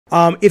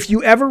If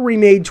you ever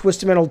remade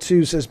Twisted Metal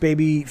 2, says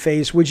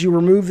Babyface, would you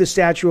remove the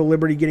Statue of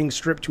Liberty getting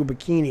stripped to a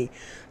bikini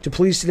to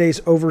please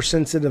today's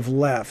oversensitive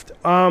left?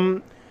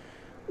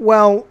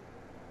 Well,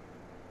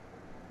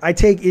 I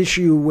take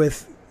issue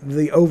with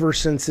the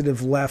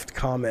oversensitive left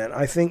comment.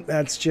 I think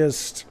that's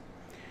just...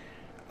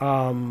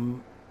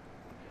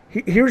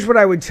 here's what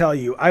I would tell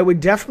you. I would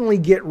definitely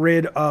get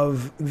rid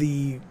of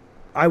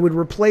I would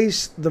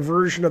replace the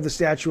version of the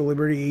Statue of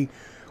Liberty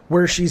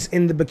where she's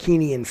in the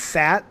bikini and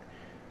fat,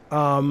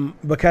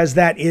 because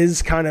that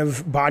is kind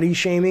of body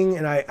shaming,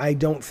 and I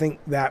don't think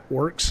that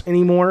works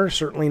anymore.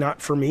 Certainly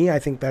not for me. I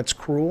think that's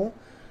cruel.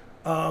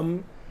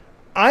 Would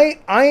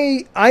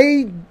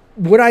I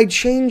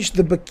change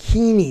the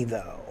bikini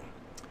though?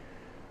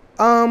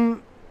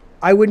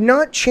 I would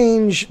not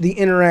change the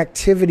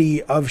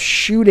interactivity of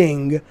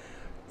shooting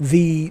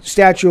the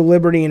Statue of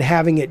Liberty and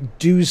having it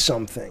do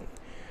something.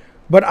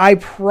 But I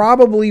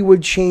probably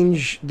would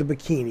change the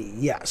bikini,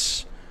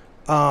 yes.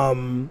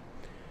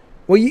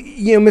 Well,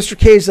 you know, Mr.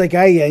 K is like,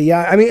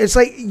 yeah. I mean, it's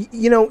like,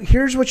 you know,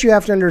 here's what you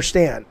have to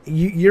understand.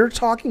 You're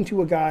talking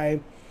to a guy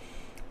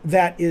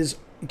that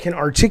can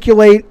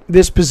articulate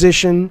this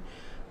position,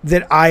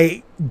 that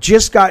I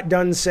just got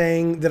done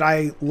saying that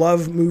I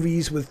love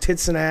movies with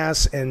tits and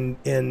ass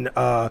and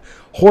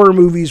horror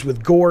movies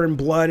with gore and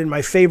blood, and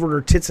my favorite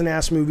are tits and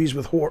ass movies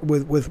with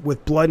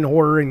blood and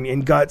horror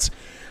and guts.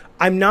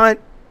 I'm not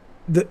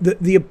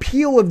the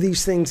appeal of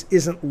these things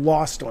isn't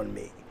lost on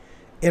me,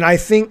 and I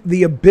think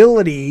the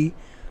ability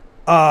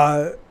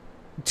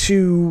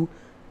to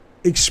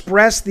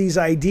express these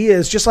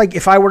ideas, just like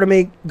if I were to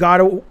make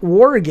God of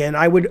War again,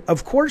 I would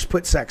of course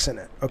put sex in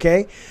it,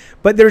 okay?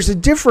 But there's a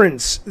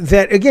difference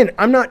that, again,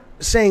 I'm not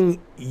saying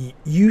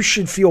you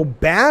should feel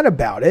bad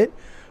about it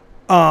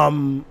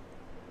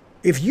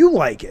if you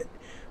like it.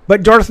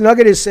 But Darth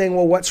Nugget is saying,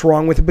 well, what's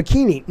wrong with a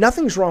bikini?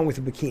 Nothing's wrong with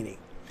a bikini.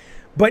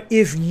 But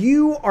if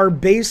you are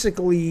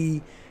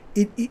basically,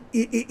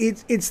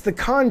 it's the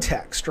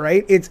context,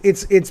 right?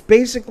 It's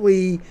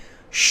basically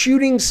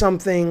shooting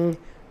something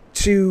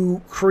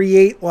to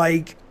create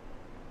like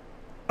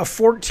a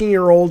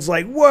 14-year-old's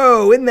like,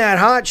 whoa, isn't that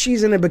hot?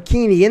 She's in a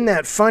bikini. Isn't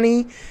that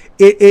funny?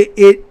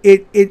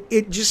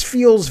 It just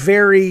feels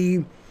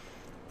very,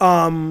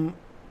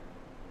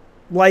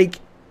 like,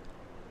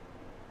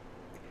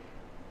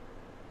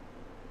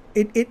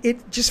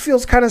 it just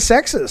feels kind of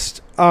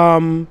sexist,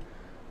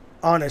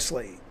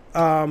 honestly.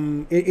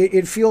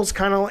 It feels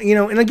kind of, you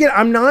know, and again,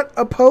 I'm not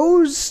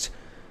opposed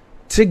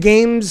to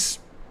games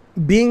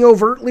being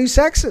overtly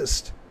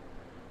sexist.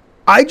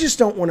 I just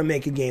don't want to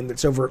make a game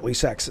that's overtly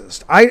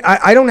sexist.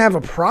 I don't have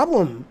a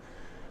problem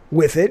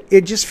with it.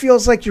 It just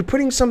feels like you're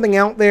putting something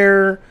out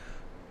there.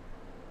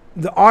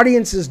 The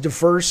audience is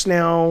diverse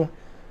now.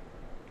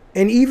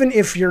 And even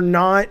if you're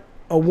not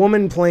a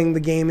woman playing the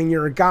game and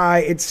you're a guy,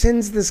 it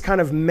sends this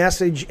kind of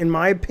message, in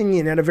my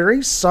opinion, at a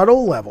very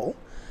subtle level,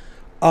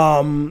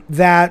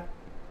 that,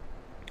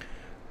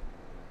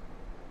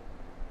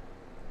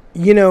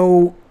 you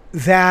know,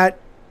 that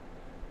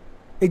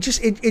it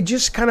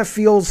just kind of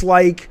feels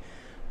like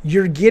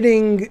you're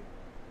getting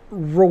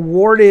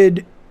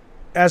rewarded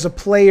as a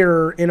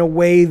player in a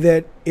way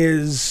that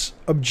is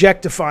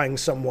objectifying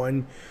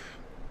someone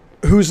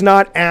who's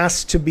not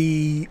asked to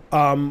be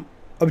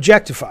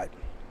objectified.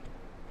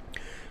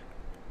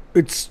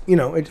 It's, you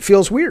know, it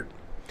feels weird.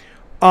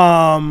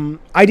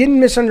 I didn't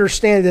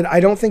misunderstand it. I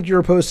don't think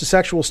you're opposed to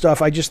sexual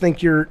stuff. I just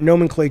think your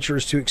nomenclature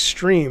is too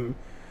extreme.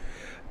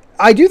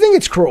 I do think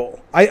it's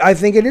cruel. I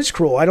think it is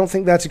cruel. I don't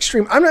think that's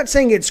extreme. I'm not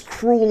saying it's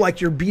cruel like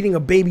you're beating a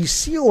baby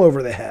seal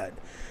over the head,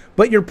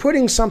 but you're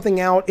putting something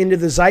out into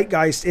the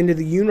zeitgeist, into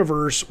the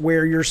universe,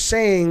 where you're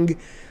saying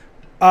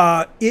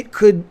it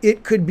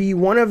could be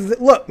one of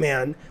the... Look,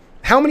 man,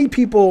 how many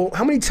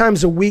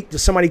times a week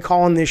does somebody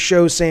call on this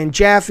show saying,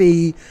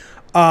 Jaffe,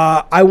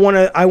 I want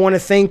to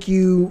thank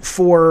you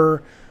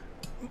for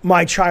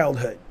my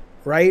childhood,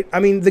 right?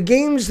 I mean, the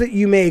games that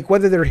you make,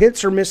 whether they're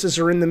hits or misses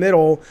or in the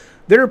middle,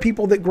 there are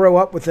people that grow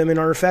up with them and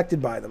are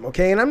affected by them,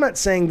 okay? And I'm not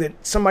saying that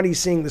somebody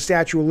seeing the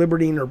Statue of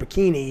Liberty in her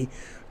bikini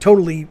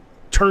totally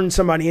turns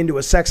somebody into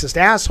a sexist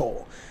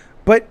asshole.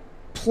 But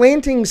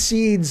planting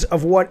seeds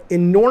of what,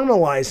 in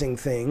normalizing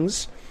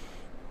things,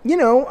 you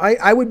know,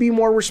 I would be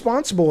more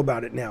responsible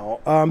about it now.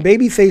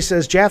 Babyface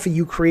says, Jaffe,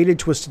 you created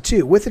Twisted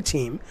 2 with a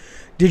team.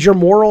 Did your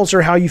morals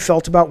or how you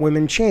felt about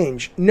women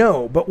change?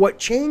 No, but what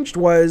changed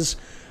was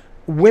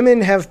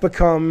women have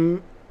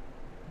become...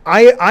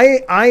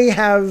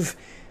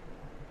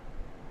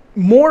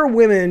 More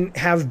women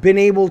have been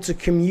able to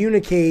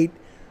communicate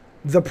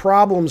the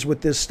problems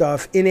with this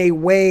stuff in a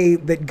way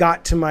that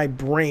got to my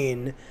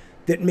brain,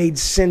 that made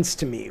sense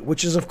to me,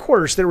 which is, of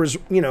course, there was,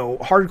 you know,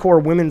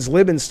 hardcore women's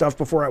lib and stuff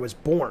before I was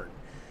born.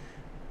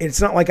 It's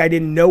not like I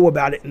didn't know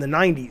about it in the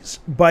 90s,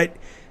 but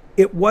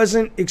it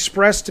wasn't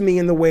expressed to me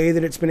in the way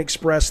that it's been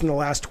expressed in the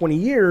last 20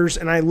 years.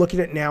 And I look at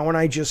it now and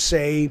I just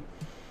say,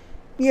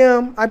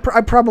 yeah, I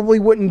probably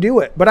wouldn't do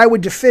it, but I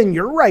would defend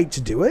your right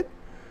to do it.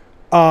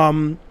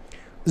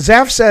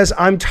 Zaf says,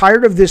 I'm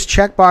tired of this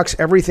checkbox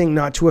everything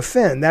not to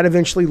offend. That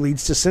eventually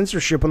leads to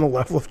censorship on the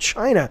level of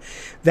China.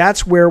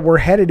 That's where we're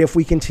headed if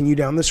we continue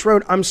down this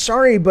road. I'm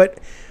sorry, but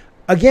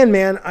again,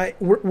 man,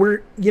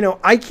 we're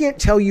I can't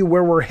tell you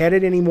where we're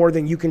headed any more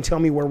than you can tell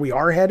me where we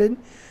are headed.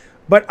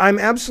 But I'm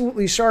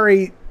absolutely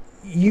sorry.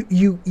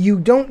 You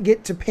don't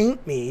get to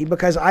paint me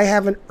because I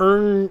haven't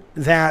earned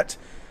that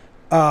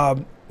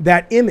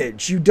that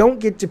image. You don't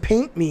get to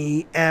paint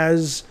me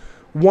as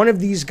one of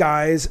these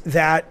guys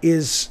that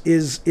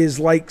is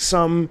like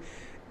some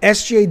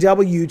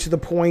SJW to the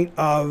point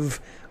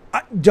of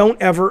don't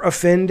ever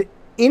offend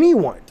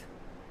anyone,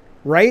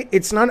 right?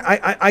 It's not,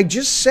 I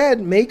just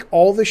said, make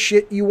all the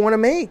shit you want to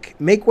make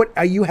what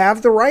you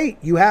have the right.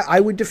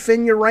 I would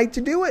defend your right to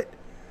do it.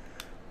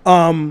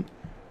 And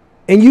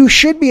you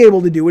should be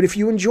able to do it if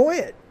you enjoy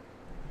it.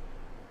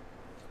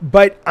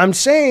 But I'm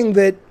saying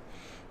that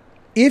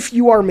if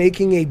you are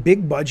making a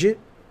big budget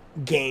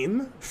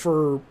game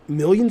for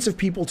millions of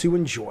people to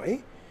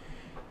enjoy,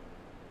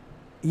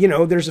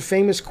 there's a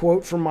famous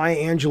quote from Maya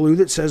Angelou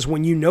that says,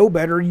 when you know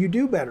better, you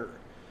do better.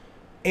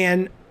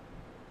 And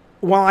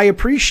while I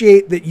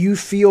appreciate that you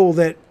feel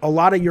that a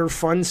lot of your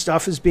fun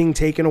stuff is being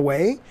taken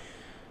away,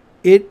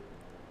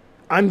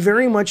 I'm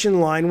very much in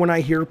line when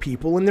I hear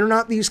people, and they're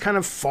not these kind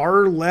of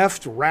far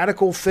left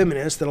radical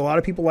feminists that a lot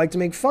of people like to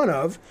make fun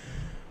of.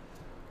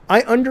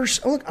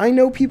 Look, I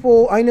know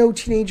people, I know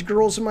teenage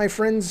girls and my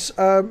friends,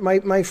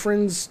 my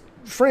friends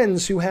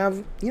who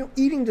have,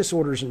 eating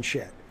disorders and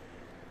shit.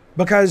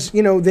 Because,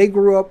 they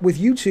grew up with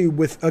YouTube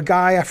with a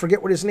guy, I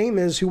forget what his name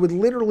is, who would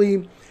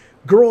literally,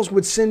 girls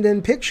would send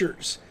in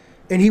pictures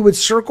and he would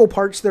circle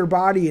parts of their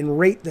body and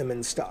rate them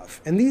and stuff.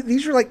 And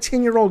these are like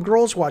 10-year-old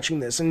girls watching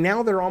this, and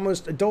now they're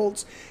almost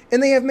adults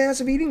and they have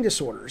massive eating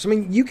disorders. I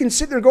mean, you can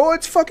sit there and go, oh,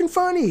 it's fucking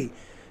funny.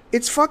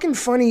 It's fucking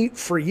funny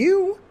for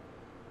you.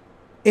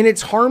 And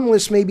it's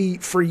harmless maybe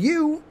for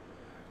you,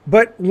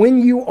 but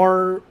when you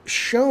are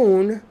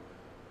shown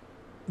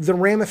the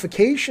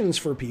ramifications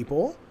for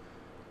people,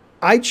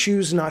 I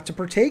choose not to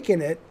partake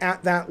in it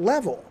at that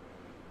level,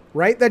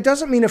 right? That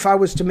doesn't mean if I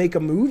was to make a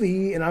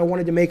movie and I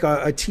wanted to make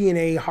a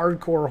TNA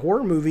hardcore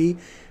horror movie,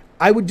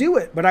 I would do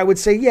it. But I would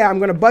say, yeah, I'm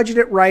going to budget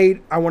it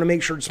right. I want to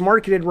make sure it's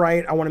marketed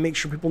right. I want to make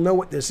sure people know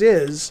what this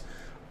is.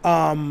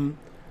 But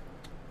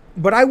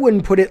I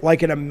wouldn't put it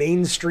like in a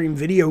mainstream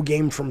video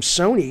game from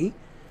Sony.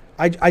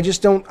 I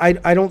just don't,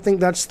 I don't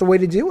think that's the way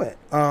to do it.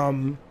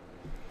 I'm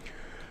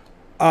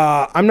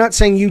not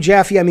saying you,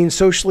 Jaffe, I mean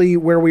socially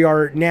where we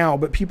are now,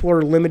 but people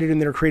are limited in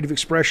their creative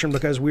expression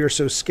because we are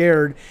so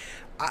scared.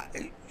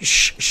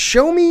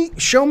 Show me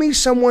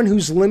someone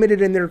who's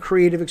limited in their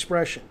creative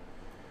expression.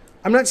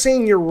 I'm not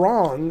saying you're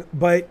wrong,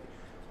 but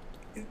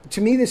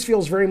to me this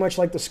feels very much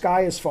like the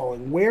sky is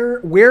falling.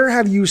 Where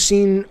have you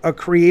seen a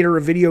creator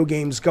of video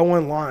games go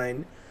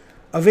online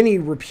of any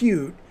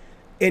repute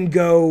and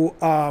go,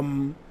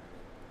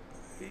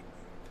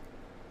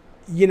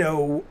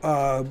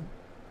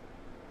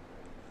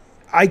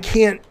 I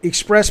can't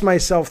express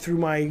myself through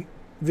my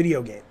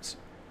video games?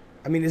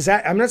 I mean,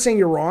 I'm not saying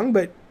you're wrong,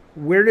 but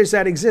where does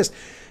that exist?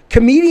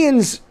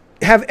 Comedians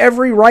have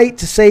every right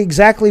to say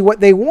exactly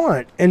what they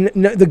want. And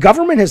the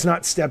government has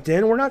not stepped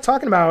in. We're not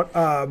talking about,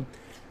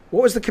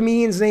 what was the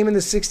comedian's name in the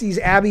 60s?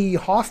 Abby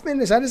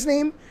Hoffman? Is that his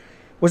name?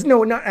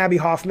 No, not Abby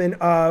Hoffman.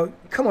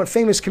 Come on,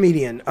 famous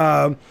comedian.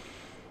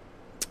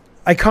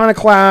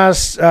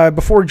 Iconoclast,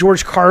 before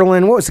George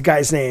Carlin. What was the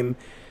guy's name?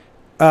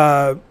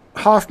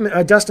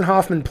 Hoffman. Dustin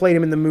Hoffman played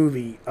him in the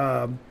movie.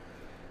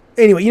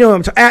 Anyway, you know what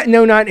I'm talking.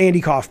 No, not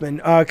Andy Kaufman.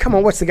 Come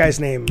on, what's the guy's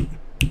name?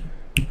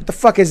 What the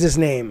fuck is his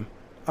name?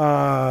 He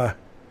got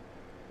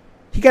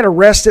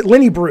arrested.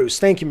 Lenny Bruce.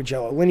 Thank you,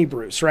 Magello. Lenny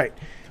Bruce. Right.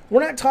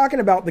 We're not talking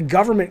about the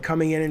government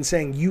coming in and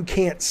saying you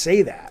can't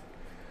say that.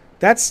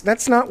 That's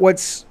not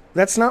what's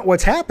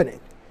happening.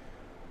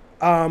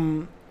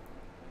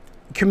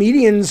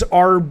 Comedians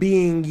are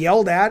being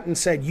yelled at and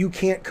said, you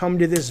can't come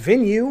to this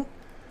venue,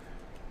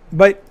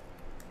 but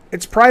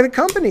it's private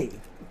company.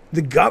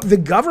 The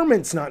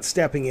government's not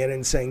stepping in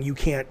and saying, you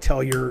can't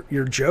tell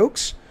your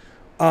jokes.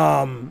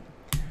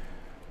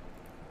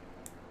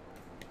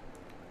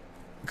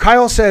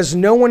 Kyle says,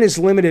 no one is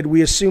limited.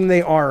 We assume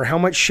they are. How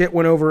much shit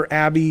went over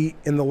Abby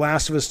in The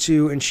Last of Us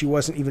 2 and she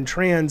wasn't even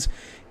trans.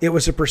 It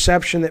was a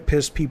perception that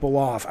pissed people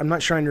off. I'm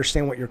not sure I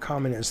understand what your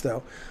comment is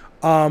though.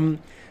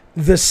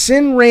 The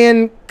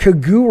Sinran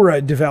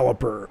Kagura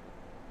developer.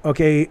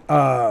 Okay.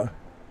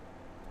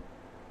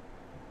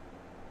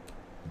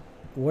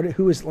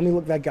 Who is, let me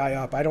look that guy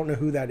up. I don't know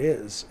who that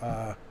is.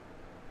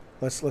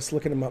 Let's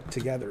look at him up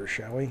together,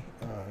 shall we?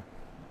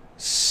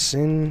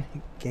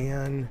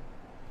 Singan.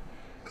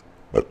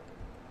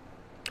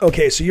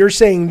 Okay, so you're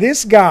saying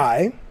this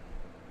guy,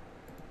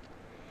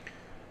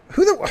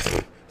 who the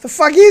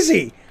fuck is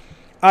he?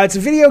 It's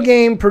a video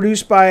game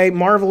produced by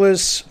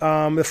Marvelous,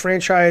 the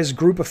franchise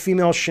group of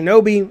female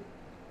shinobi.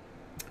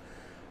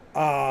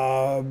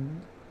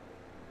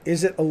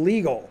 Is it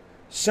illegal?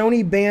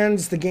 Sony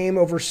bans the game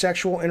over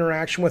sexual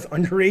interaction with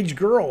underage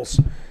girls.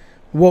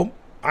 Well,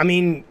 I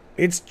mean,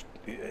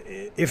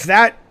 if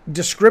that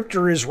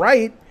descriptor is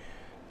right,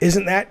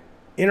 isn't that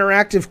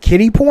interactive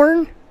kiddie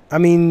porn? I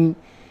mean,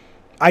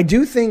 I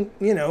do think,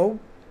 you know,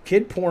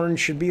 kid porn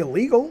should be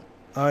illegal.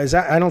 I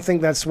don't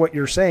think that's what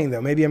you're saying,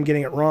 though. Maybe I'm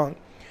getting it wrong.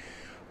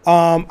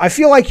 I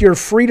feel like you're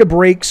free to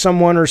break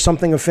someone or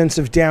something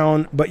offensive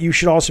down, but you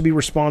should also be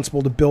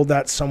responsible to build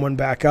that someone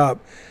back up.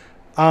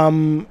 I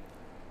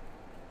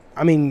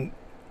mean,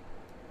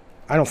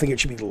 I don't think it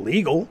should be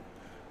legal.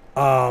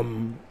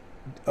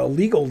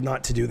 Illegal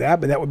not to do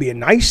that, but that would be a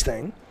nice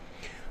thing.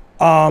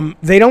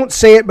 They don't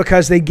say it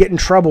because they get in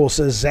trouble,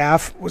 says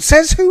Zaf.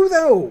 Says who,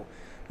 though?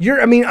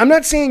 I'm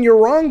not saying you're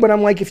wrong, but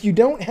I'm like, if you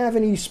don't have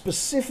any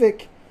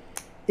specific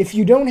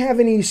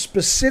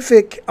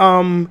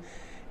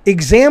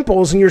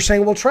examples and you're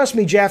saying, well, trust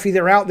me, Jaffe,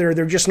 they're out there,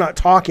 they're just not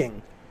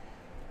talking.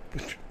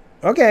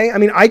 Okay, I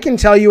mean, I can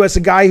tell you as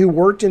a guy who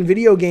worked in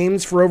video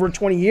games for over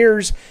 20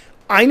 years,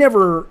 I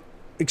never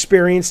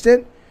experienced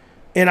it,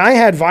 and I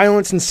had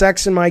violence and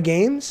sex in my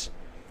games.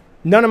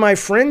 None of my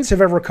friends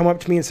have ever come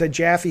up to me and said,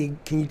 Jaffe,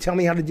 can you tell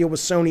me how to deal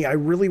with Sony? I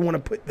really want to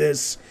put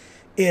this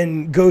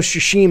in Ghost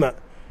Tsushima.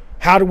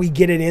 How do we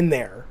get it in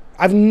there?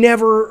 I've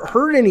never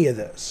heard any of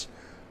this.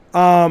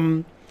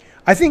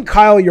 I think,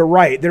 Kyle, you're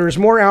right. There is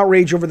more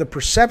outrage over the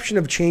perception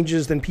of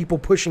changes than people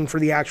pushing for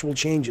the actual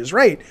changes.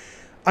 Right.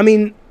 I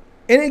mean,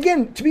 and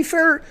again, to be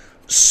fair,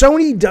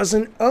 Sony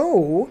doesn't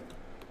owe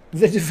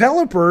the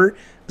developer.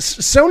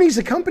 Sony's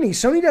a company.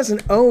 Sony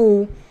doesn't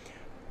owe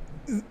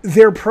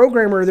their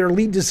programmer, their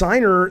lead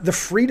designer, the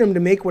freedom to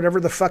make whatever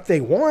the fuck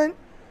they want.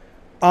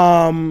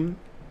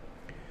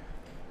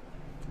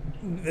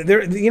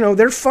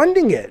 They're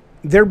funding it.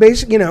 They're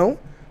basic,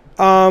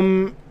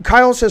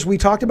 Kyle says, we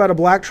talked about a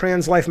Black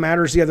Trans Life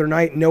Matters the other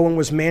night. No one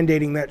was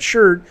mandating that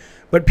shirt,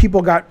 but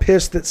people got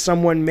pissed that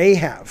someone may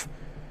have.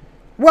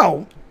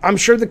 Well, I'm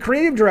sure the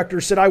creative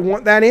director said, I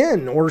want that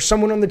in, or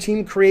someone on the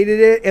team created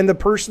it, and the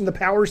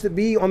powers that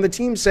be on the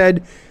team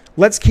said,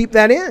 let's keep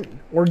that in,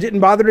 or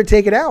didn't bother to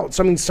take it out.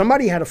 So, I mean,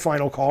 somebody had a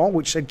final call,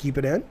 which said keep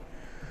it in.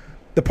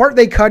 The part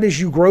they cut is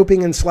you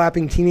groping and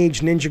slapping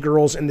teenage ninja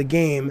girls in the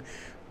game,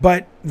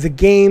 but the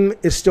game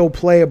is still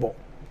playable.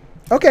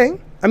 Okay.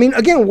 I mean,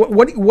 again,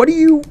 what do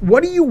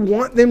you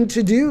want them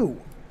to do?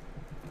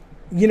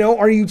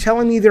 Are you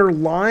telling me they're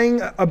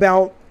lying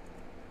about?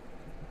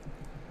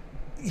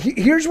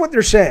 Here's what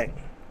they're saying,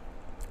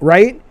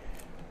 right?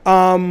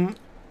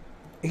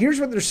 Here's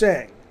what they're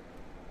saying.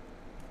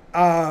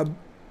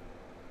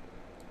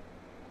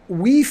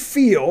 We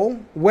feel,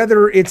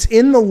 whether it's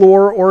in the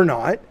lore or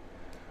not,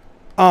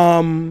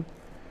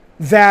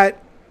 that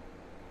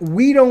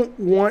we don't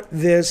want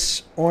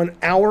this on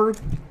our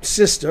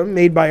system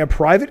made by a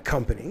private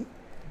company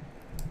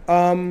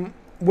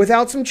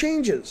without some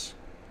changes.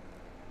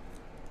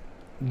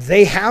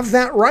 They have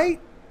that right,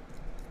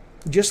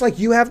 just like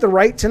you have the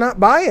right to not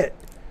buy it.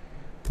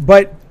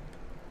 But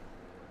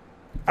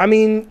I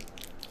mean,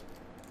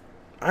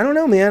 I don't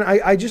know, man.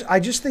 I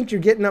just think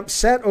you're getting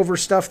upset over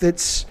stuff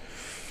that's,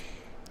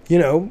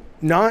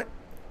 not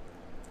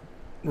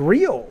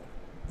real.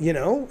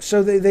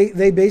 So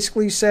they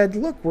basically said,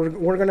 look,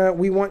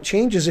 we want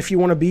changes if you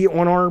want to be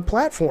on our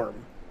platform.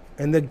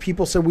 And then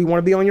people said, we want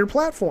to be on your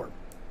platform.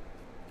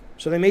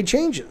 So they made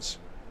changes.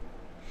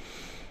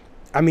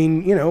 I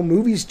mean,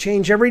 movies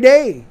change every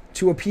day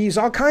to appease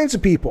all kinds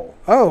of people.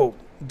 Oh,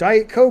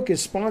 Diet Coke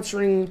is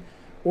sponsoring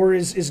or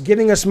is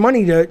giving us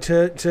money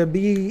to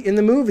be in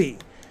the movie.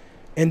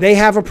 And they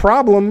have a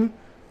problem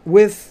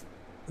with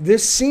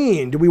this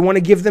scene. Do we want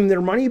to give them their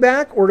money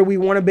back, or do we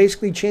want to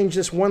basically change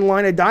this one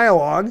line of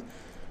dialogue?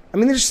 I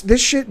mean,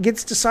 this shit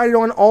gets decided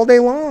on all day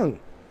long.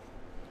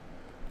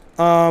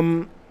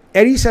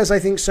 Eddie says, I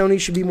think Sony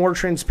should be more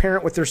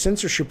transparent with their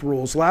censorship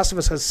rules. Last of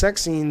Us has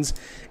sex scenes,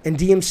 and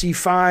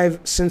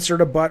DMC5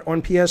 censored a butt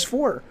on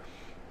PS4.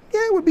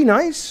 Yeah, it would be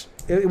nice.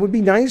 It would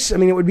be nice. I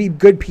mean, it would be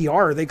good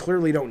PR. They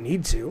clearly don't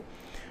need to.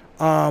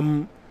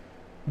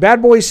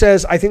 Bad Boy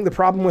says, I think the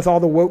problem with all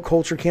the woke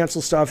culture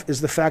cancel stuff is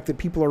the fact that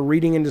people are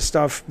reading into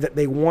stuff that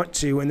they want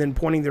to and then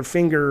pointing their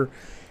finger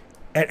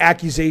at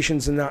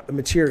accusations and not the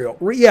material.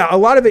 Yeah, a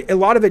lot of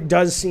it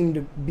does seem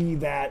to be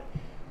that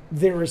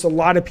there is a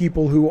lot of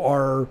people who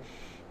are,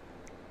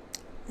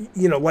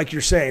 like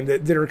you're saying,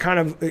 that are kind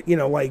of,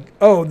 like,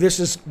 oh, this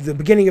is the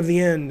beginning of the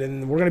end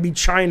and we're going to be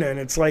China. And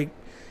it's like,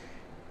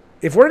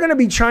 if we're going to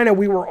be China,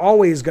 we were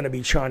always going to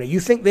be China.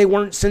 You think they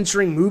weren't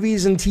censoring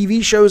movies and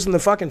TV shows in the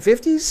fucking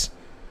 50s?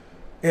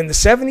 In the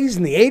 70s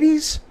and the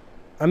 80s?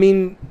 I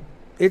mean,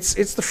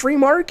 it's the free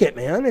market,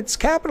 man. It's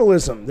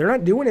capitalism. They're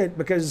not doing it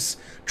because,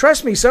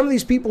 trust me, some of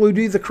these people who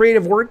do the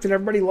creative work that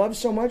everybody loves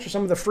so much are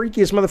some of the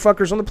freakiest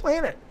motherfuckers on the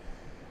planet.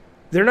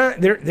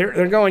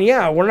 They're going,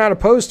 yeah, we're not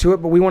opposed to it,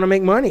 but we want to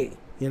make money,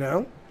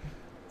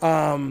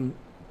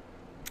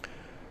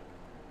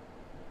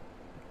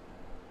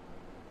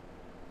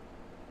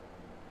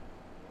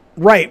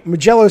 Right.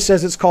 Magello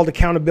says it's called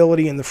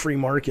accountability in the free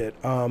market.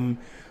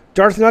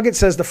 Darth Nugget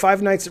says the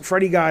Five Nights at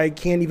Freddy guy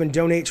can't even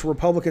donate to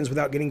Republicans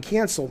without getting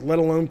canceled, let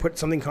alone put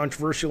something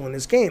controversial in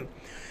his game.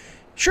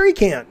 Sure he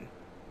can.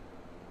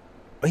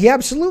 He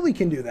absolutely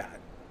can do that.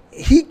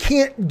 he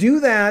can't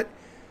do that,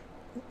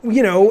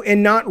 you know,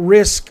 and not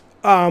risk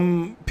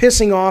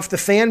pissing off the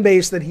fan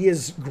base that he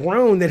has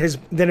grown, that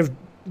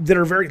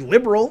are very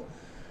liberal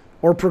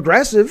or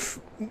progressive.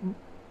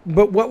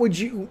 But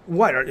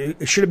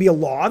should it be a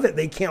law that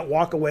they can't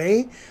walk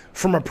away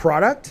from a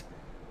product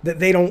that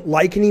they don't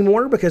like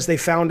anymore because they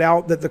found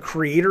out that the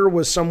creator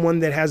was someone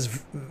that has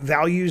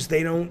values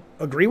they don't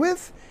agree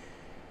with?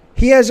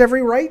 He has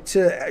every right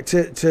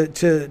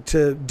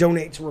to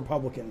donate to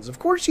Republicans. Of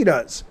course he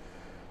does.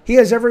 He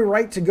has every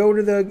right to go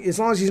to as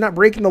long as he's not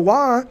breaking the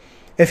law.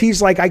 If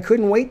he's like, I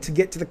couldn't wait to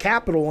get to the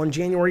Capitol on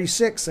January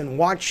 6th and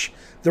watch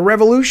the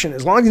revolution,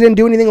 as long as he didn't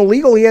do anything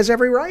illegal, he has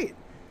every right.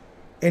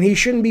 And he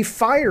shouldn't be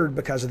fired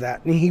because of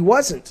that. And he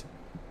wasn't.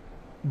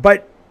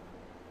 But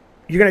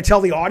you're going to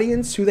tell the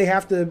audience who they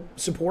have to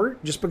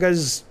support just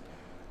because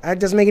that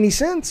doesn't make any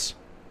sense.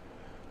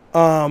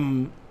 At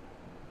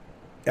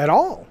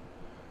all.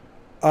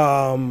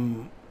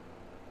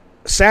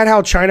 Sad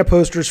how China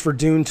posters for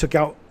Dune took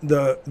out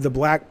the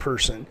black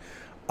person.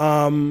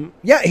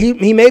 Yeah,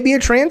 he may be a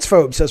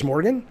transphobe, says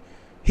Morgan.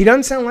 He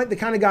doesn't sound like the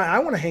kind of guy I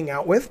want to hang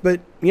out with, but,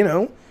 you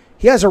know,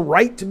 he has a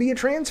right to be a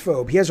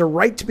transphobe. He has a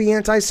right to be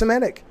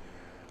anti-Semitic.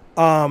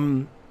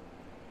 I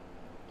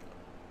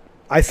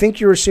think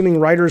you're assuming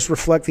writers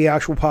reflect the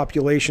actual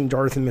population,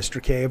 Darth and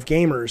Mr. K, of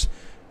gamers.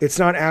 It's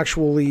not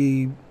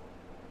actually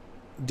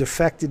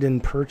defected in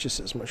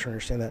purchases. I'm not sure I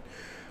understand that.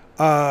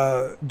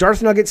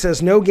 Darth Nugget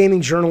says,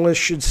 gaming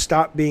journalists should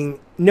stop being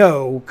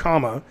activists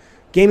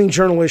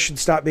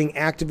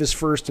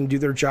first and do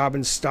their job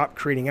and stop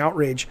creating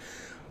outrage.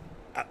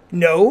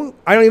 No,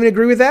 I don't even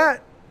agree with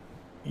that.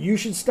 You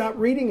should stop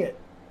reading it.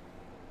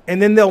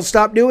 And then they'll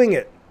stop doing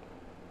it.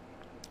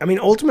 I mean,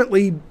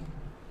 ultimately,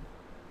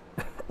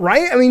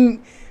 right? I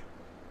mean,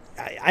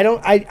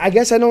 I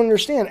guess I don't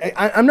understand.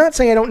 I'm not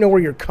saying I don't know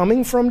where you're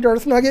coming from,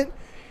 Darth Nugget.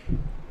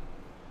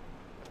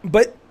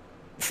 But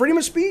freedom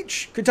of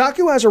speech.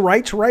 Kotaku has a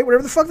right to write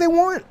whatever the fuck they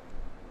want.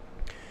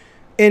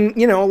 And,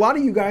 you know, a lot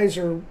of you guys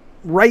are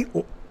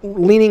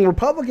right-leaning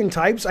Republican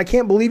types. I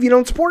can't believe you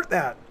don't support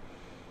that.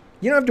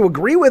 You don't have to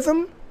agree with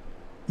them.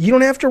 You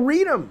don't have to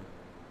read them.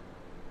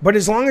 But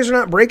as long as they're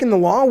not breaking the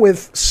law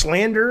with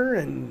slander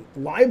and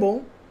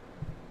libel,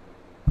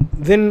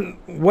 then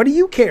what do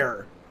you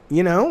care?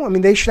 You know, I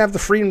mean, they should have the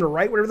freedom to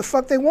write whatever the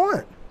fuck they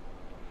want.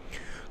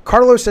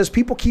 Carlos says,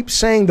 people keep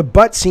saying the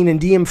butt scene in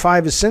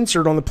DM5 is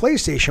censored on the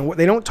PlayStation. What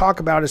they don't talk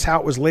about is how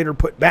it was later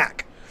put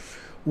back.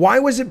 Why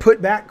was it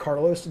put back,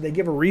 Carlos? Did they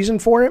give a reason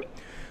for it?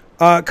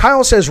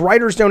 Kyle says,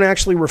 writers don't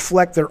actually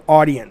reflect their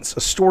audience.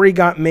 A story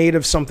got made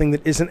of something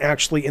that isn't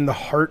actually in the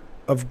heart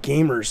of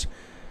gamers.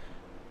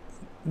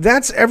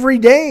 That's every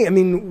day. I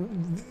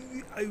mean,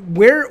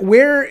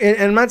 where,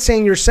 and I'm not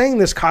saying you're saying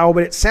this, Kyle,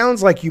 but it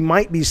sounds like you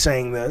might be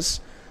saying this.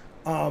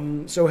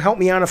 So help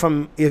me out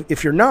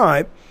if you're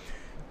not.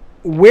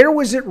 Where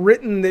was it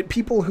written that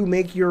people who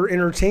make your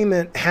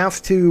entertainment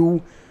have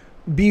to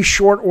be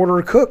short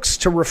order cooks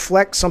to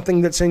reflect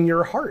something that's in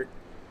your heart?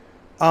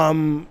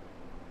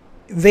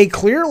 They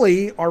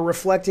clearly are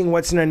reflecting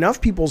what's in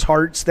enough people's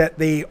hearts that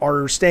they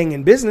are staying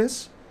in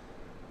business,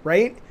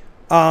 right?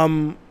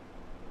 And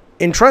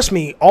trust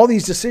me, all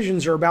these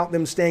decisions are about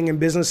them staying in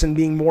business and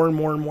being more and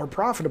more and more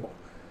profitable.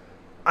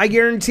 I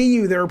guarantee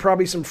you there are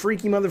probably some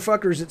freaky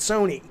motherfuckers at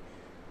Sony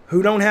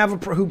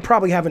who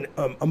probably have an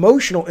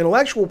emotional,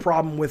 intellectual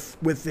problem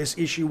with this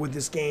issue, with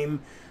this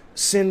game,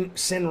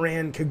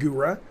 Senran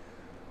Kagura.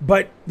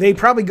 But they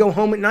probably go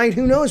home at night,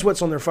 who knows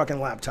what's on their fucking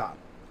laptop,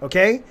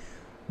 okay?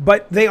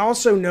 But they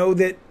also know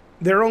that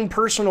their own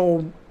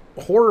personal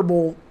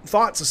horrible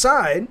thoughts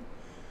aside,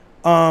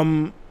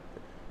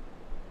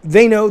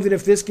 they know that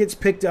if this gets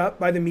picked up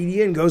by the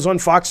media and goes on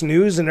Fox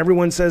News and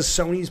everyone says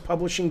Sony's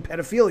publishing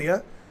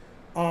pedophilia,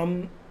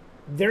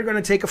 they're going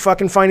to take a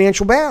fucking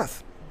financial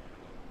bath.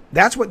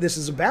 That's what this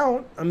is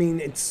about. I mean,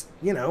 it's,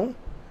 you know,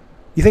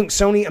 you think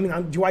Sony, I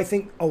mean, do I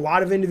think a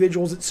lot of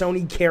individuals at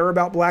Sony care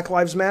about Black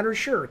Lives Matter?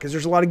 Sure, because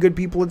there's a lot of good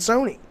people at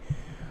Sony.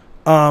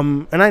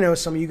 And I know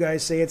some of you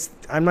guys say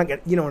I'm not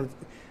going to, you know,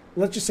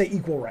 let's just say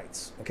equal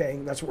rights, okay?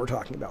 That's what we're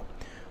talking about.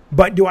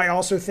 But do I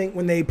also think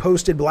when they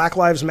posted Black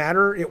Lives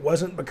Matter, it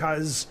wasn't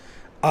because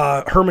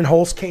Herman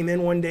Hulse came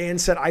in one day and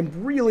said, I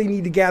really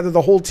need to gather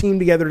the whole team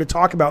together to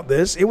talk about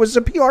this. It was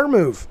a PR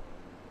move.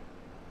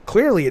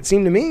 Clearly, it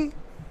seemed to me.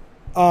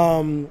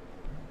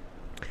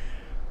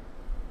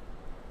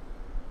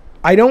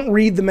 I don't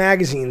read the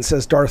magazine,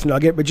 says Darth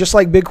Nugget, but just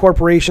like big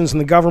corporations and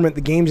the government,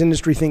 the games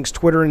industry thinks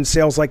Twitter and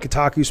sales like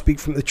Kotaku speak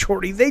from the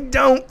majority. They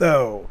don't,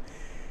 though.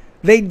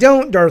 They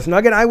don't, Darth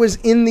Nugget. I was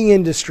in the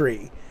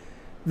industry.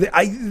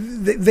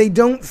 They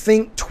don't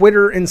think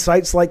Twitter and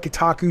sites like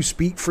Kotaku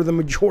speak for the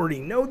majority.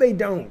 No, they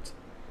don't.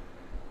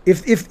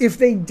 If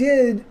they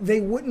did,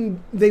 they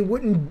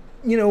wouldn't,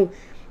 you know,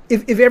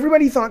 if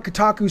everybody thought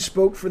Kotaku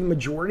spoke for the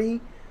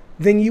majority,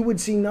 then you would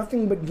see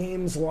nothing but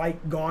games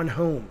like Gone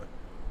Home.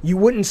 You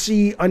wouldn't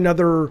see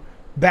another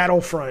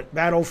Battlefront,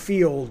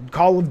 Battlefield,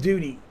 Call of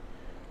Duty,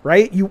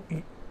 right? You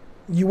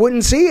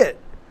wouldn't see it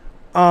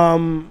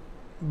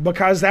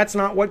because that's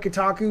not what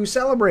Kotaku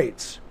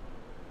celebrates.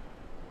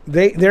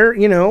 They're,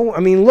 you know, I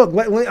mean, look,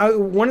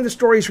 one of the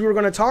stories we were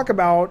going to talk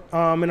about,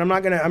 and I'm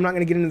not going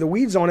to get into the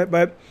weeds on it,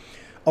 but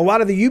a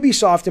lot of the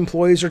Ubisoft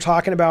employees are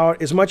talking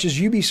about, as much as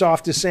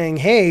Ubisoft is saying,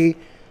 hey,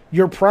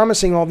 you're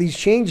promising all these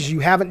changes, you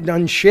haven't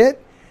done shit.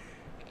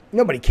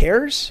 Nobody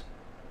cares.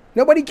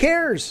 Nobody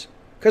cares.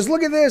 Because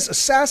look at this.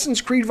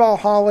 Assassin's Creed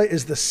Valhalla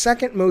is the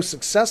second most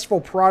successful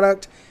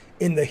product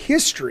in the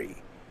history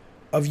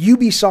of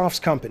Ubisoft's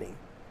company.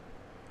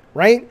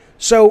 Right?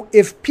 So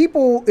if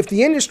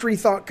the industry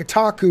thought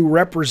Kotaku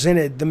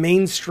represented the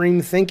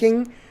mainstream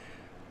thinking,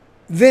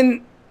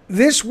 then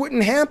this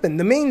wouldn't happen.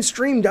 The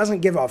mainstream doesn't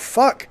give a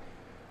fuck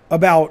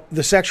about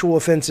the sexual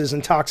offenses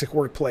and toxic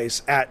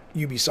workplace at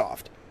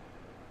Ubisoft.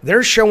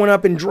 They're showing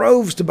up in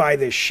droves to buy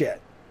this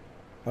shit.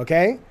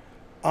 Okay?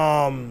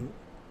 So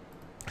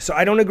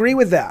I don't agree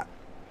with that.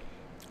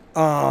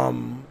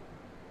 Oh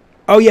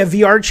yeah,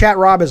 VR Chat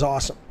Rob is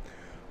awesome.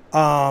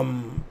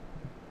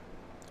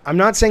 I'm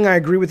not saying I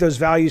agree with those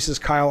values, says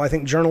Kyle. I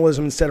think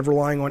journalism, instead of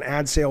relying on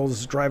ad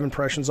sales, drive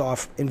impressions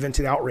off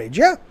invented outrage.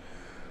 Yeah,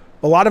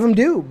 a lot of them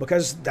do,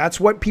 because that's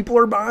what people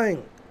are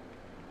buying.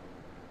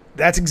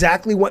 That's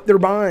exactly what they're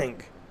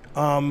buying.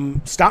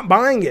 Stop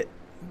buying it.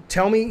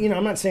 Tell me, you know,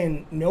 I'm not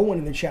saying no one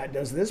in the chat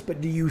does this, but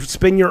do you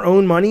spend your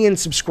own money and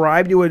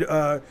subscribe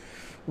to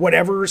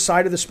whatever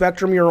side of the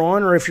spectrum you're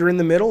on, or if you're in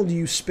the middle, do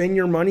you spend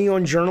your money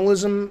on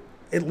journalism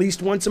at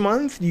least once a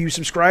month? Do you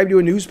subscribe to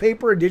a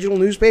newspaper, a digital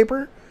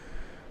newspaper?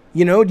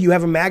 You know, do you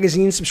have a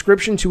magazine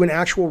subscription to an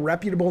actual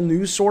reputable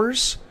news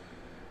source?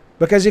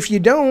 Because if you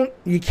don't,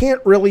 you can't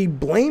really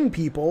blame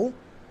people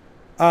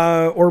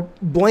or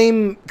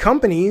blame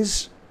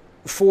companies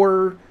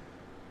for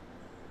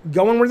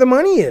going where the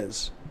money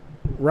is,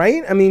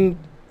 right? I mean,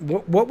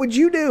 what would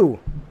you do?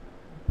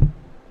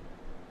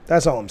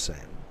 That's all I'm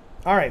saying.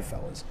 All right,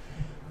 fellas.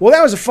 Well,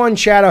 that was a fun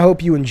chat. I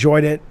hope you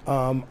enjoyed it.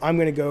 I'm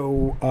going to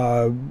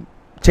go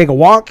take a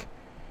walk.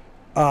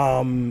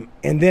 And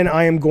then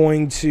I am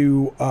going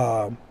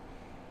to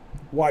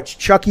watch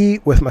Chucky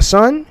with my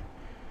son.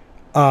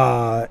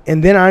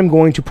 And then I'm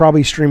going to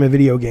probably stream a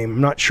video game.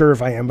 I'm not sure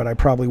if I am, but I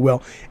probably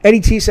will. Eddie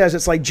T says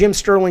it's like Jim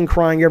Sterling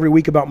crying every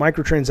week about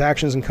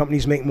microtransactions and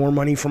companies make more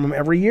money from them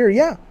every year.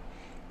 Yeah,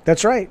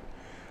 that's right.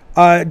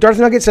 Darth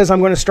Nugget says I'm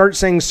going to start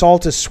saying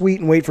salt is sweet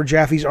and wait for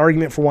Jaffe's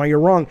argument for why you're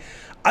wrong.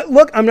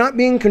 Look, I'm not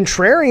being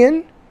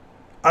contrarian.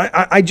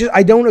 I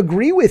don't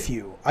agree with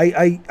you.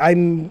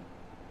 I'm,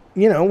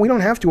 you know, we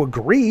don't have to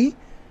agree.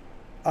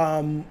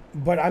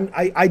 But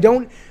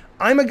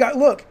I'm a guy.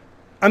 Look,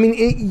 I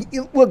mean,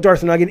 look,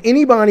 Darth Nugget,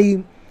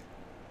 anybody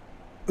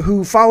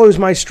who follows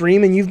my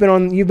stream and you've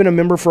been a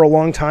member for a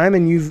long time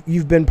and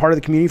you've been part of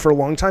the community for a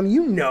long time,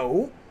 you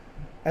know,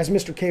 as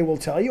Mr. K will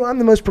tell you, I'm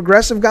the most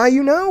progressive guy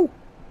you know.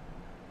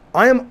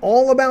 I am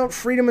all about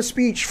freedom of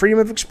speech, freedom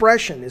of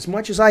expression. As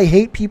much as I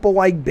hate people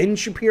like Ben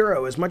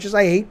Shapiro, as much as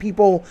I hate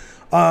people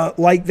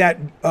like that,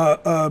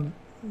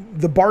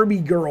 the Barbie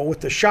girl with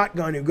the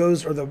shotgun who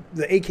goes, or the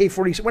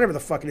AK-47, whatever the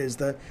fuck it is,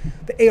 the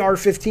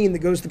AR-15 that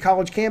goes to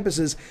college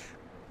campuses,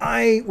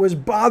 I was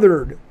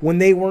bothered when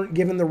they weren't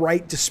given the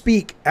right to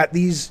speak at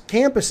these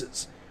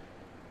campuses,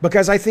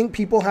 because I think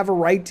people have a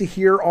right to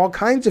hear all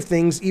kinds of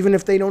things, even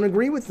if they don't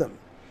agree with them.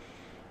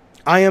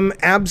 I am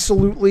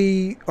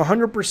absolutely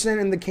 100%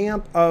 in the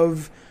camp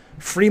of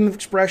freedom of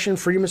expression,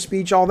 freedom of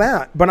speech, all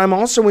that. But I'm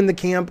also in the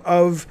camp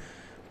of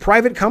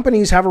private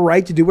companies have a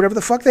right to do whatever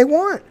the fuck they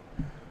want.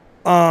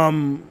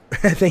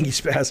 Thank you,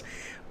 Spaz.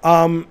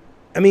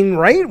 I mean,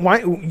 right? Why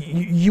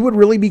you would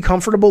really be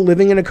comfortable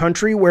living in a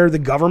country where the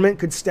government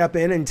could step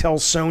in and tell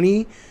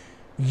Sony,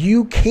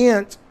 you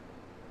can't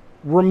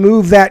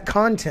remove that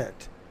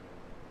content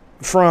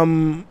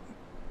from,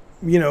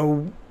 you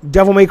know,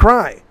 Devil May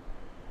Cry.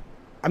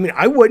 I mean,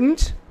 I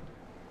wouldn't.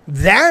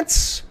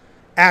 That's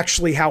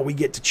actually how we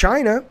get to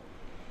China.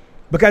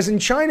 Because in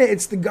China,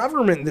 it's the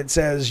government that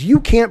says you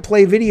can't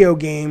play video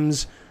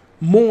games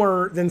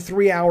more than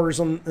 3 hours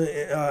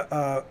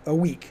a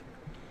week.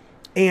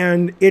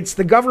 And it's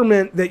the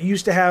government that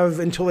used to have,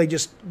 until they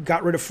just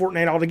got rid of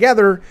Fortnite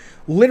altogether,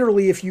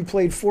 literally if you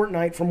played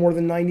Fortnite for more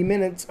than 90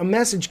 minutes, a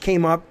message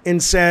came up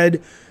and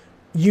said,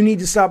 you need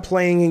to stop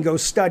playing and go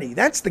study.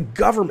 That's the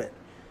government.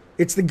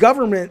 It's the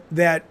government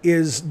that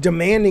is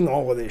demanding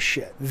all of this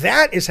shit.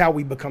 That is how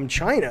we become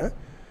China.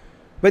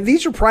 But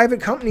these are private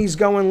companies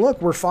going,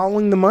 look, we're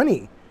following the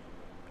money.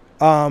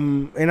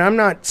 And I'm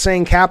not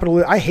saying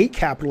I hate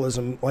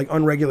capitalism, like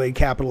unregulated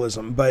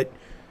capitalism, but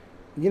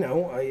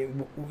I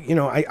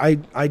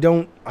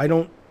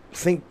don't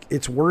think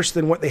it's worse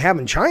than what they have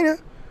in China,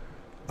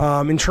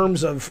 in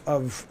terms of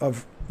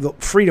the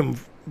freedom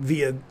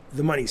via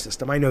the money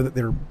system. I know that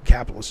they're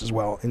capitalists as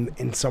well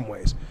in some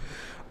ways.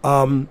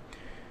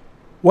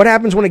 What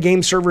happens when a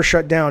game server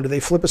shut down? Do they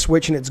flip a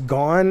switch and it's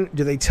gone?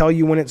 Do they tell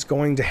you when it's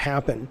going to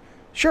happen?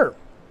 Sure.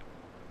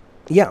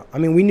 Yeah, I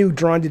mean, we knew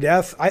Drawn to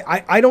Death.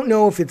 I don't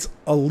know if it's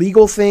a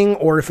legal thing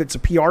or if it's a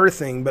PR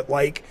thing, but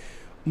like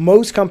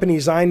most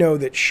companies I know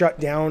that shut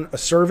down a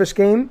service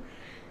game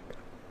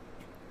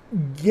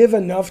give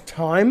enough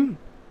time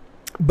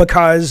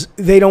because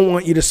they don't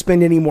want you to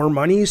spend any more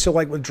money. So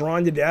like with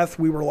Drawn to Death,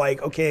 we were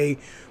like, okay,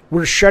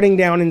 we're shutting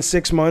down in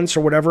 6 months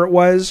or whatever it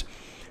was,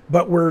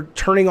 but we're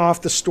turning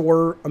off the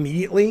store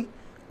immediately,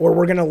 or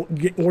we're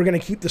gonna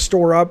keep the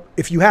store up.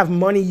 If you have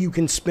money, you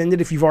can spend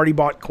it if you've already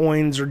bought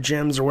coins or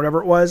gems or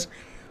whatever it was,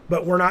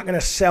 but we're not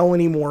gonna sell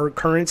any more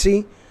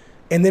currency.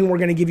 And then we're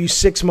gonna give you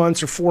 6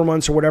 months or 4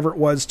 months or whatever it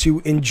was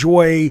to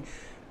enjoy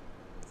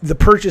the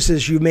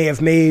purchases you may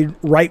have made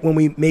right when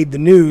we made the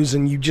news,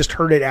 and you just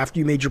heard it after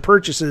you made your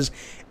purchases,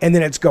 and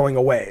then it's going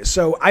away.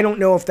 So I don't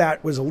know if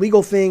that was a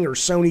legal thing or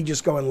Sony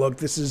just going,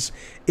 look,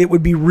 it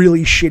would be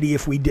really shitty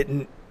if we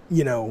didn't,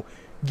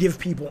 give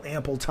people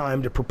ample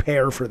time to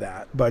prepare for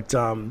that. But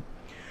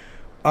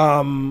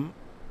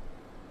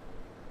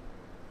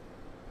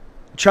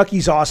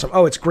Chucky's awesome.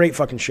 Oh, it's a great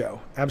fucking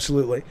show.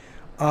 Absolutely.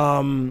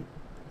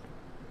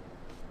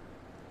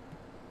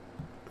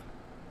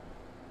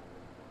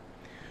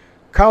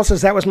 Kyle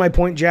says, that was my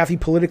point, Jaffe.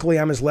 Politically,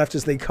 I'm as left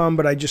as they come,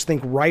 but I just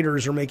think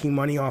writers are making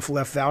money off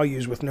left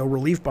values with no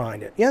relief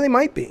behind it. Yeah, they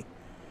might be.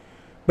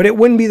 But it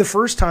wouldn't be the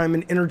first time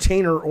an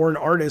entertainer or an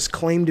artist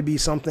claimed to be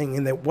something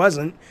and that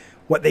wasn't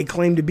what they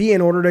claimed to be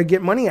in order to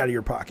get money out of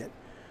your pocket.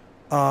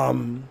 I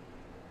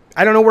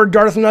don't know where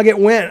Darth Nugget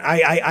went.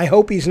 I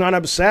hope he's not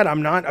upset.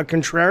 I'm not a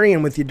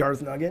contrarian with you,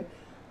 Darth Nugget.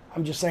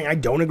 I'm just saying I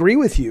don't agree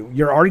with you.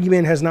 Your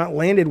argument has not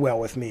landed well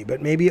with me,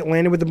 but maybe it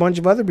landed with a bunch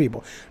of other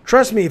people.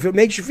 Trust me, if it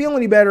makes you feel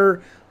any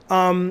better,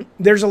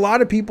 there's a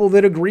lot of people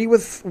that agree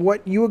with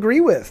what you agree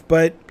with,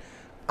 but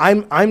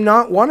I'm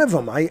not one of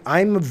them.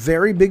 I'm a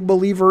very big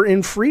believer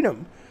in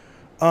freedom.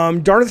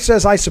 Darth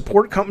says, I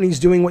support companies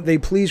doing what they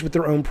please with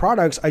their own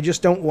products. I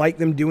just don't like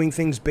them doing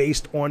things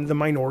based on the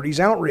minority's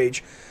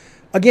outrage.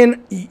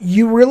 Again,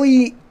 you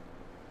really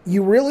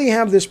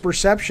have this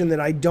perception that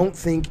I don't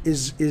think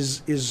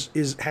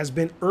has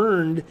been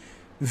earned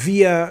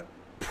via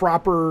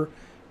proper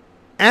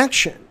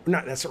action.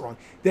 Not, that's wrong.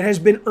 That has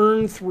been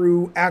earned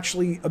through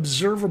actually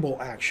observable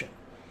action.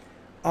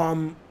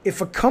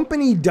 If a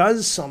company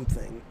does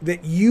something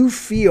that you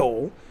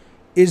feel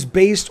is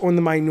based on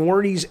the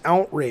minority's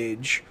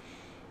outrage,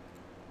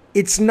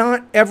 it's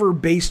not ever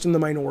based on the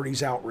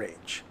minority's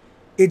outrage.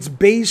 It's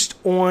based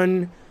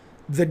on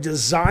the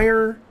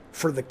desire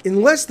for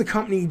unless the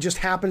company just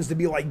happens to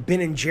be like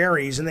Ben and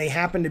Jerry's and they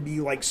happen to be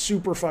like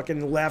super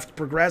fucking left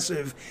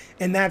progressive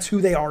and that's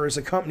who they are as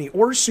a company,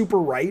 or super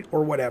right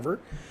or whatever.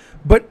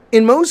 But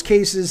in most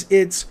cases,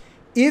 it's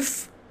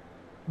if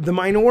the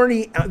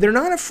minority, they're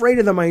not afraid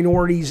of the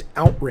minority's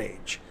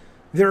outrage.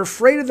 They're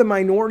afraid of the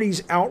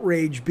minority's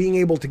outrage being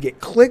able to get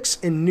clicks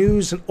and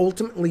news and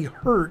ultimately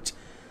hurt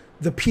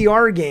the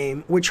PR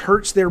game, which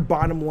hurts their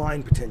bottom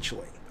line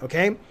potentially.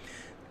 Okay?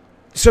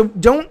 So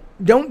don't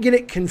get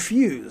it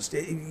confused.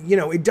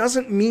 It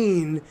doesn't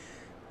mean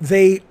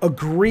they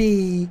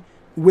agree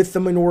with the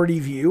minority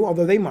view,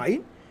 although they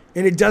might.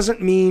 And it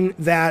doesn't mean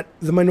that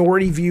the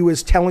minority view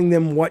is telling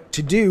them what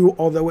to do,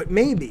 although it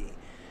may be.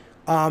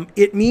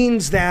 It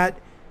means that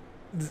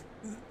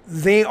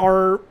they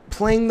are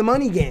playing the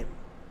money game,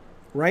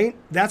 right?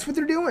 That's what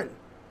they're doing.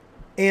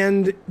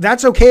 And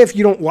that's okay if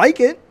you don't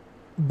like it,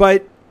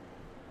 but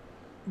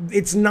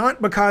it's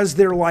not because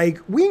they're like,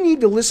 we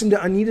need to listen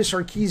to Anita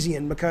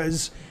Sarkeesian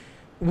because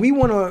we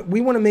want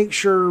to make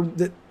sure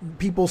that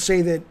people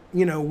say that,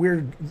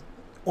 we're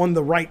on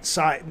the right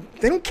side.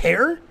 They don't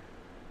care.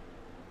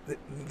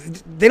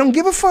 They don't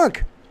give a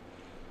fuck.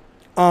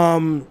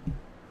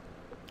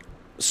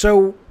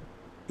 So,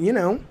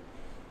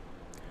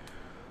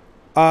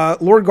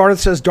 Lord Garth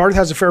says, Darth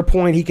has a fair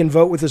point. He can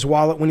vote with his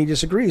wallet when he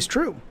disagrees.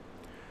 True.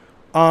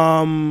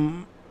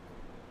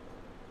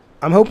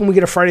 I'm hoping we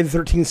get a Friday the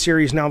 13th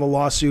series now the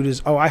lawsuit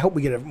is... Oh, I hope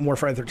we get more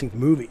Friday the 13th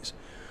movies.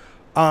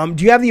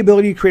 Do you have the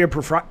ability to create a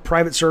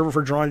private server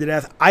for Drawn to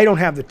Death? I don't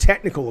have the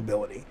technical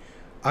ability.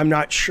 I'm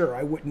not sure.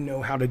 I wouldn't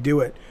know how to do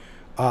it.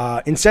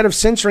 Instead of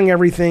censoring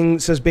everything,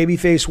 says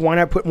Babyface, why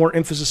not put more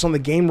emphasis on the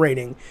game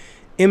rating?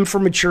 M for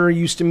mature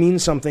used to mean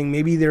something.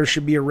 Maybe there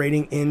should be a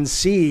rating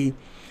NC.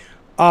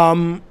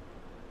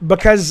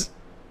 Because...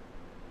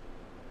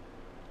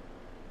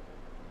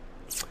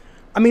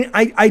 I mean,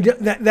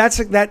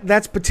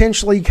 that's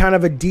potentially kind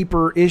of a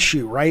deeper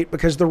issue, right?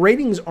 Because the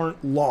ratings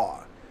aren't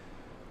law.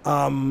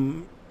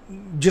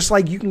 Just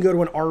like you can go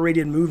to an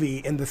R-rated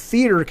movie and the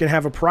theater can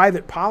have a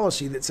private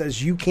policy that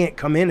says you can't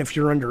come in if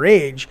you're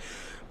underage,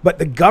 but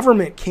the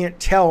government can't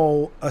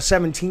tell a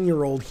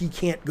 17-year-old he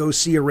can't go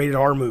see a rated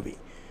R movie.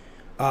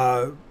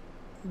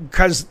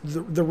 Because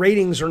the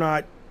ratings are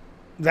not,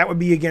 that would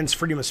be against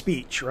freedom of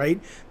speech, right?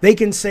 They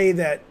can say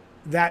that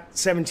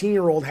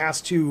 17-year-old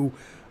has to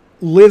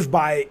live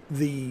by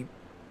the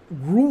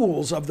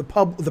rules of the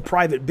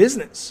private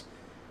business.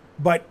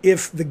 But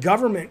if the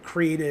government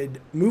created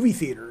movie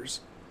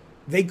theaters,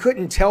 they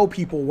couldn't tell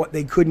people what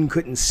they could and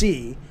couldn't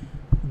see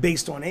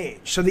based on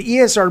age. So the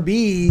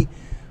ESRB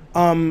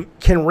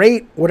can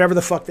rate whatever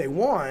the fuck they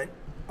want,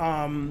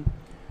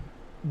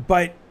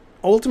 but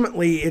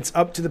ultimately it's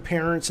up to the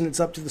parents and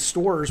it's up to the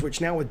stores, which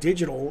now with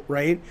digital,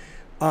 right?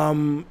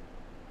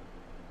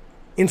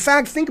 In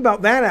fact, think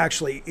about that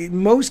actually.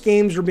 Most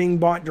games are being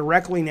bought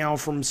directly now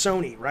from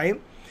Sony, right?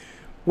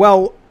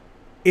 Well,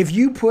 if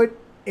you put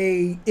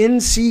a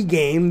NC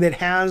game that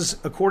has,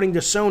 according to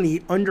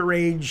Sony,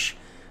 underage,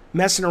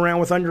 messing around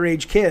with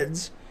underage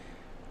kids,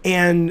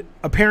 and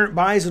a parent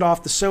buys it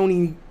off the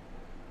Sony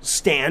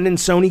stand and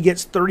Sony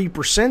gets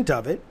 30%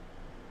 of it,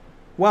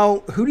 well,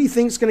 who do you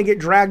think is going to get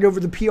dragged over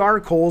the PR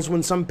coals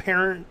when some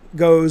parent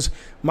goes,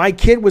 my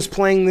kid was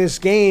playing this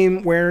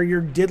game where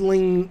you're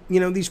diddling,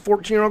 these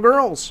 14-year-old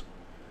girls?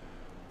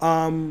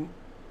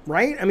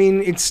 Right? I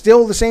mean, it's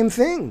still the same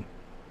thing.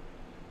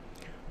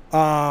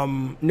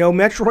 No,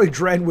 Metroid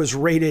Dread was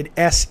rated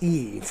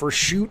SE for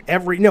shoot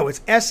every... No, it's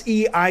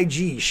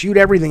SEIG, shoot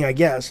everything, I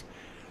guess.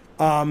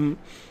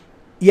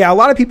 Yeah, a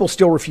lot of people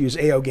still refuse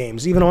AO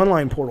games. Even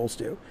online portals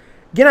do.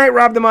 Good night,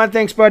 Rob the Mod.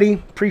 Thanks, buddy.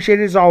 Appreciate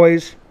it as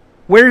always.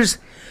 Where's...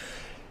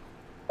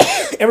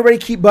 Everybody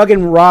keep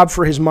bugging Rob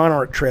for his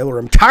Monarch trailer.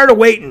 I'm tired of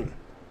waiting.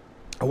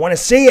 I want to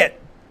see it.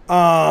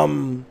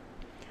 The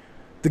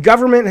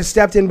government has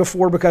stepped in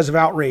before because of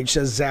outrage,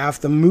 says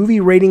Zaf. The movie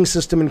rating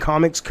system and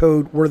comics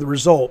code were the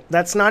result.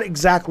 That's not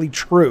exactly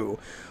true.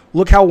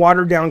 Look how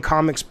watered down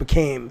comics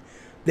became.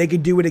 They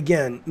could do it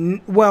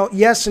again. Well,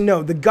 yes and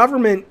no. The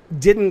government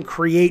didn't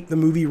create the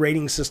movie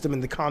rating system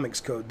and the comics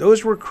code.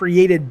 Those were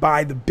created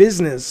by the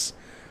business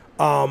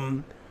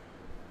of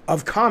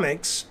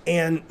comics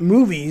and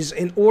movies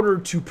in order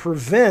to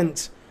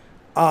prevent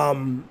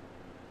some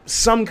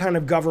kind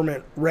of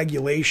government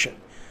regulation.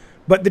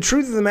 But the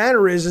truth of the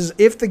matter is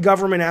if the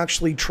government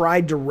actually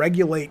tried to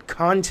regulate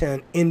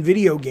content in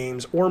video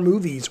games or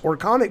movies or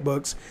comic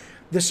books,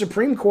 the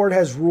Supreme Court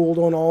has ruled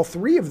on all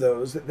three of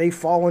those that they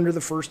fall under the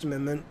First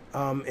Amendment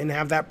and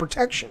have that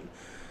protection.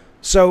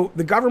 So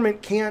the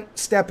government can't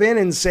step in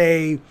and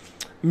say,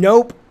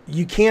 nope,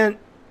 you can't,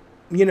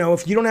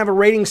 if you don't have a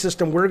rating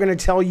system, we're going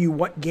to tell you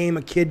what game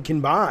a kid can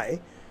buy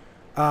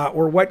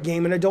or what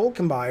game an adult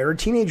can buy or a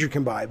teenager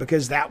can buy,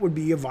 because that would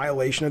be a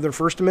violation of their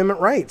First Amendment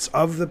rights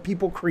of the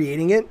people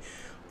creating it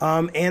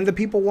and the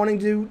people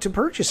wanting to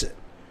purchase it.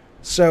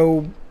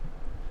 So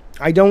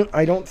I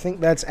don't think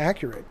that's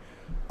accurate.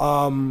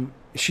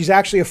 She's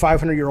actually a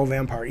 500-year-old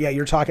vampire. Yeah,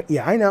 you're talking.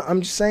 Yeah, I know. I'm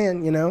just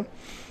saying,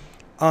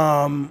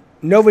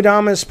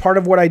 Novodamus, part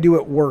of what I do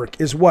at work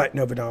is what,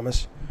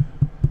 Novodamus?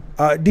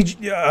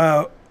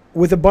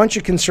 With a bunch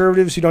of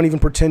conservatives who don't even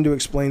pretend to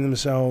explain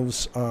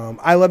themselves.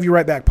 I love you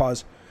right back,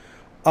 pause.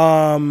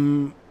 All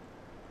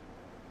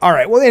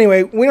right. Well,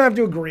 anyway, we don't have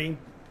to agree.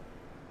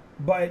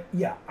 But,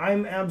 yeah,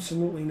 I'm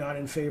absolutely not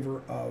in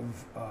favor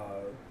of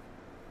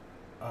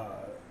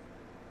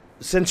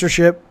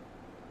censorship.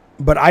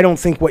 But I don't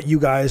think what you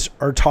guys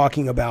are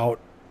talking about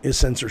is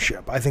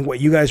censorship. I think what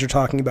you guys are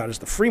talking about is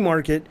the free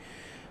market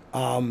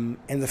and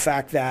the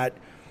fact that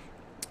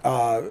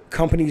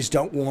companies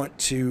don't want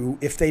to,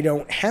 if they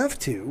don't have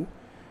to,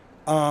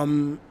 be,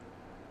 they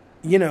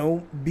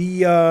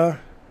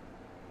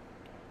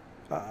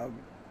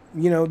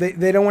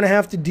don't want to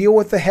have to deal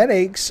with the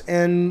headaches.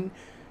 And,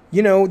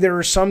 there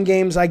are some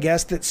games, I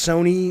guess, that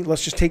Sony,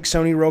 let's just take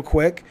Sony real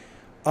quick,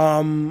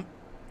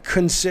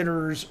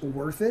 considers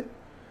worth it.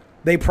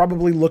 They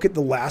probably look at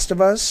The Last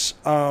of Us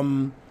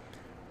and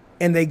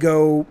they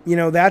go,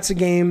 that's a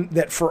game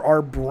that for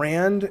our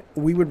brand,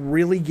 we would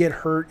really get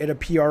hurt at a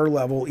PR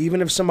level.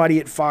 Even if somebody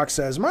at Fox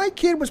says, my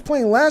kid was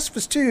playing Last of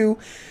Us 2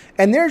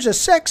 and there's a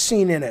sex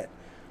scene in it.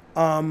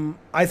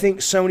 I think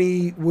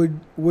Sony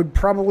would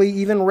probably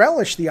even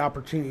relish the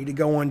opportunity to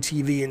go on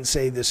TV and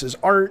say, this is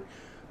art.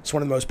 It's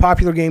one of the most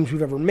popular games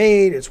we've ever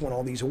made. It's won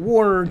all these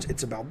awards.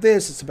 It's about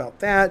this. It's about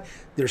that.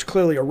 There's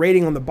clearly a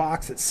rating on the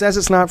box that says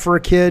it's not for a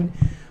kid.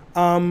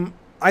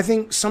 I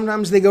think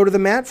sometimes they go to the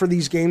mat for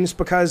these games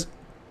because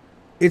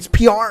it's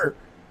PR.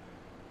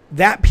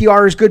 That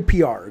PR is good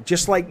PR.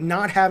 Just like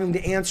not having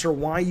to answer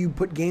why you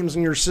put games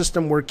in your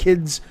system where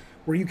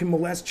you can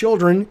molest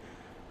children.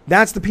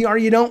 That's the PR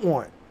you don't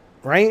want,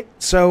 right?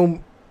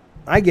 So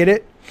I get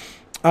it.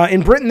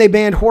 In Britain, they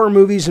banned horror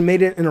movies and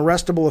made it an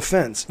arrestable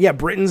offense. Yeah,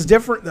 Britain's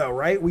different though,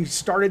 right? We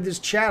started this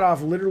chat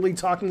off literally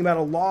talking about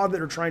a law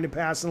that are trying to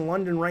pass in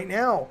London right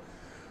now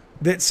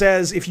that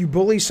says if you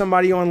bully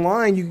somebody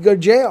online, you can go to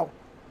jail.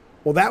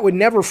 Well, that would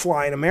never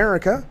fly in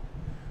America.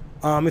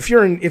 If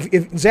you're in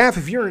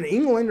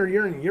England or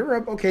you're in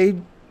Europe, okay,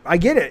 I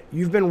get it.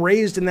 You've been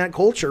raised in that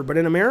culture. But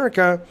in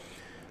America,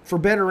 for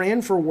better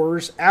and for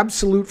worse,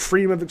 absolute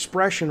freedom of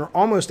expression or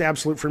almost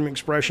absolute freedom of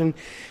expression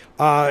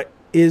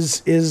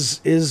is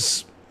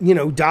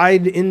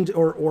dyed in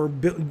or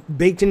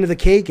baked into the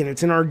cake, and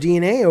it's in our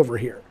DNA over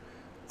here.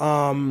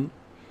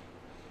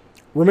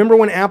 Remember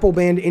when Apple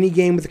banned any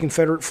game with a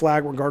Confederate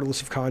flag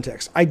regardless of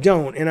context? I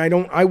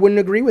wouldn't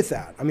agree with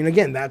that. I mean,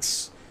 again,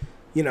 that's,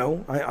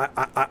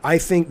 I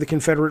think the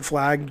Confederate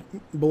flag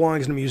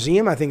belongs in a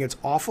museum. I think it's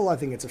awful. I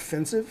think it's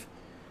offensive.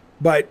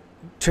 But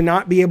to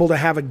not be able to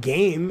have a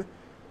game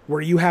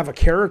where you have a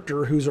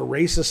character who's a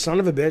racist son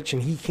of a bitch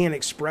and he can't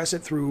express it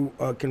through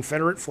a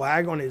Confederate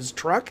flag on his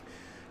truck,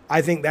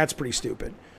 I think that's pretty stupid.